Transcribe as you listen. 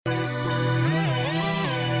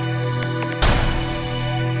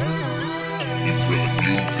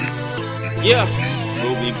Yeah.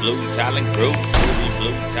 Ruby Blue Talent Group. Ruby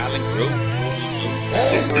Blue Talent Group. Ruby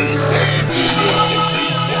Blue.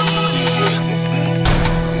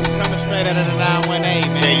 Coming straight out of the 918,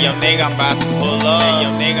 man. Tell your nigga I'm about to pull up. Tell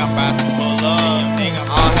your nigga I'm about to pull up.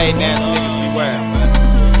 All hating ass niggas beware, man.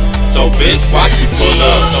 So bitch, watch me pull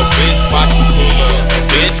up. So bitch, watch me pull up. So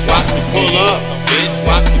bitch, watch me pull up. Bitch,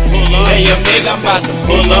 watch me pull up. Tell your nigga I'm about to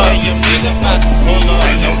pull up. Tell your nigga I'm about to pull up.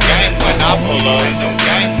 Ain't no game when I pull up. Ain't no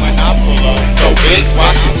game when I pull up. So bitch,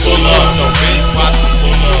 watch me pull up. So bitch, watch me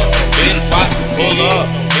pull up. So bitch, watch me pull up.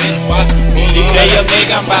 Bitch, watch me pull up. Tell your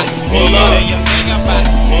nigga I'm about to pull up. Tell your nigga I'm about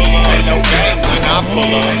to pull up. Ain't no game when I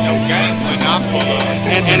pull up. Ain't no game when I pull up.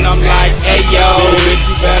 And I'm like, hey yo, bitch,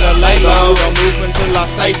 you better lay low. I'm moving till I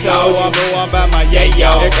say so. I'm going by my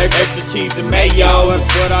yayo. Extra cheese and mayo. That's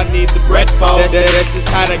what I need the bread for. That's just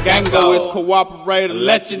how the gang go. It's cooperate to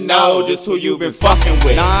let you know just who you been fucking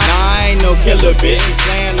with. Nah, I ain't no killer bitch. You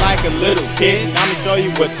playing like a little kid. I'ma show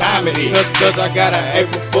you what time it is. Cause I got an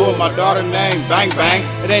April Fool. My daughter named Bang Bang.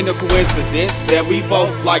 It ain't no coincidence that we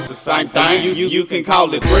both like the same thing. You can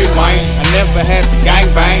call it three Wayne. I never had to gang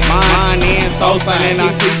bang. Mine and soul sign, and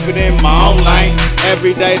I keep it in my own lane.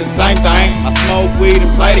 Every day the same thing. I smoke weed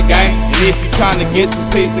and play the game. And if you tryna get some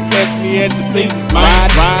pizza, catch me at the Caesars, man.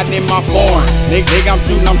 Riding in my foreign. Nigga, I'm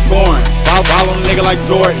shooting, I'm scoring. Follow a nigga like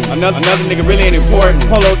Jordan. Another nigga really ain't important.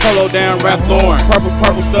 Polo down, Ralph Lauren. Purple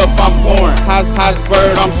stuff I'm pouring. High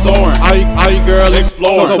bird, I'm soaring. All you girl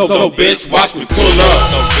exploring. So bitch, watch me pull up.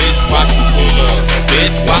 So bitch, watch me pull up. So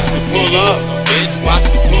bitch, watch me pull up. So bitch, watch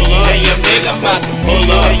me pull up. Tell your nigga I'm about to pull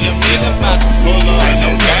up. Tell your nigga I'm about to pull up. Ain't no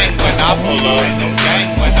game when I pull up. Ain't no game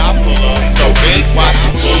when I pull up. So bitch, watch me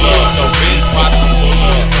pull up. So bitch, watch me pull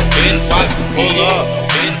up. So bitch, watch me pull up.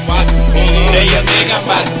 Bitch, watch me pull up. Tell your nigga I'm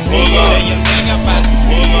about to pull up. Tell your nigga I'm about to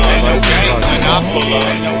pull up. Ain't no game when I pull up.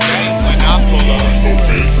 Ain't no game when I pull up.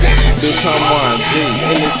 Bitch, I'm Waon G.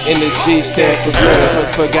 In the G stand for girl.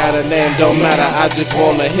 Forgot her name, don't matter. I just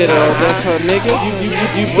wanna hit her. That's her nigga.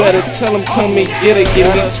 You better tell him come and get her. Give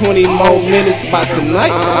me 20 more minutes by tonight.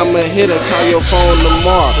 I'ma hit her. Call your phone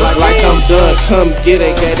tomorrow. Like I'm done, come get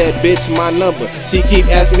her. Gave that bitch my number. She keep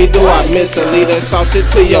asking me, do I miss her? Leave that soft shit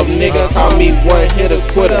to your nigga. Call me one hitter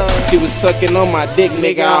quitter. She was sucking on my dick,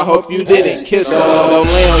 nigga. I hope you didn't kiss her. Don't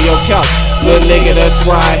lay on your couch. Little nigga, that's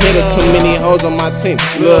why I hit her. Too many hoes on my team.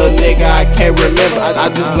 Little nigga, I can't remember. I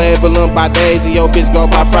just label them by days and your bitch go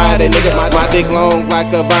by Friday, nigga. My dick long like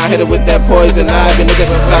a vine, hit her with that poison ivy, nigga.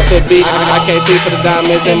 Stop that beat, I can't see for the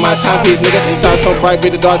diamonds in my timepiece, nigga. Shine so bright,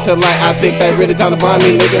 read the dark till light. I think they really time to blind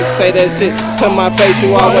me, nigga. Say that shit to my face,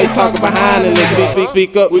 you always talking behind it, nigga.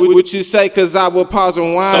 Speak up with what you say, cause I will pause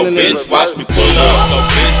and whine. So bitch, watch me pull up. So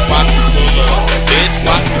bitch, watch me pull up. So bitch,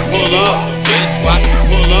 watch me pull up. Bitch, watch me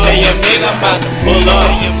pull up. Tell your nigga I'm about to pull up.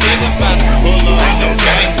 Tell your nigga I'm about to pull up. Ain't no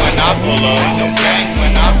game when I pull up. Ain't no game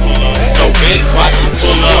when I pull up. So bitch, watch me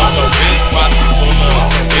pull up. So bitch, watch me pull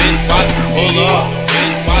up. So bitch, watch me pull up.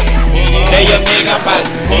 Bitch, watch me pull up. Tell your nigga I'm about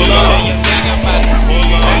to pull up. Tell your nigga I'm about to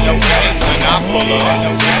pull up. Ain't no game when I pull up. Ain't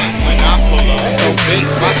no game when I pull up. So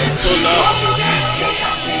bitch, watch me pull up.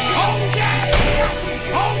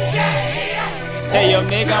 Tell your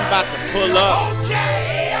nigga I'm about to pull up.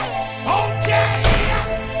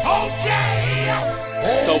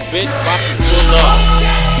 So bitch, watch me pull up.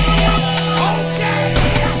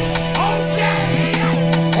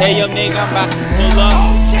 Tell your nigga I'm about to pull up.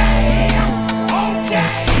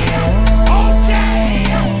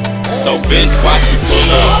 So bitch, watch me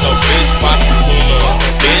pull up. So bitch, watch me pull up.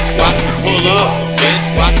 Bitch, watch me pull up. Bitch,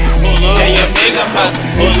 watch me pull up. Tell your nigga I'm about to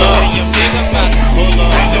pull up. Tell your nigga I'm about to pull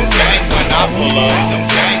up. Ain't no game when I pull up. Ain't no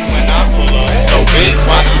game when I pull up. So bitch,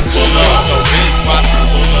 watch me pull up. So bitch, watch me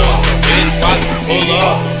pull up. Bitch, watch me pull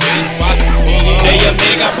up. Bitch, watch me pull up. Tell your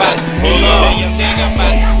nigga I'm about to pull up. Tell your nigga I'm about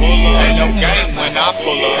to pull up. Ain't no game when I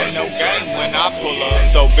pull up. Ain't no game when I pull up.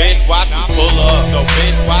 So bitch, watch me pull up. So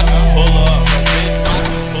bitch, watch me pull up.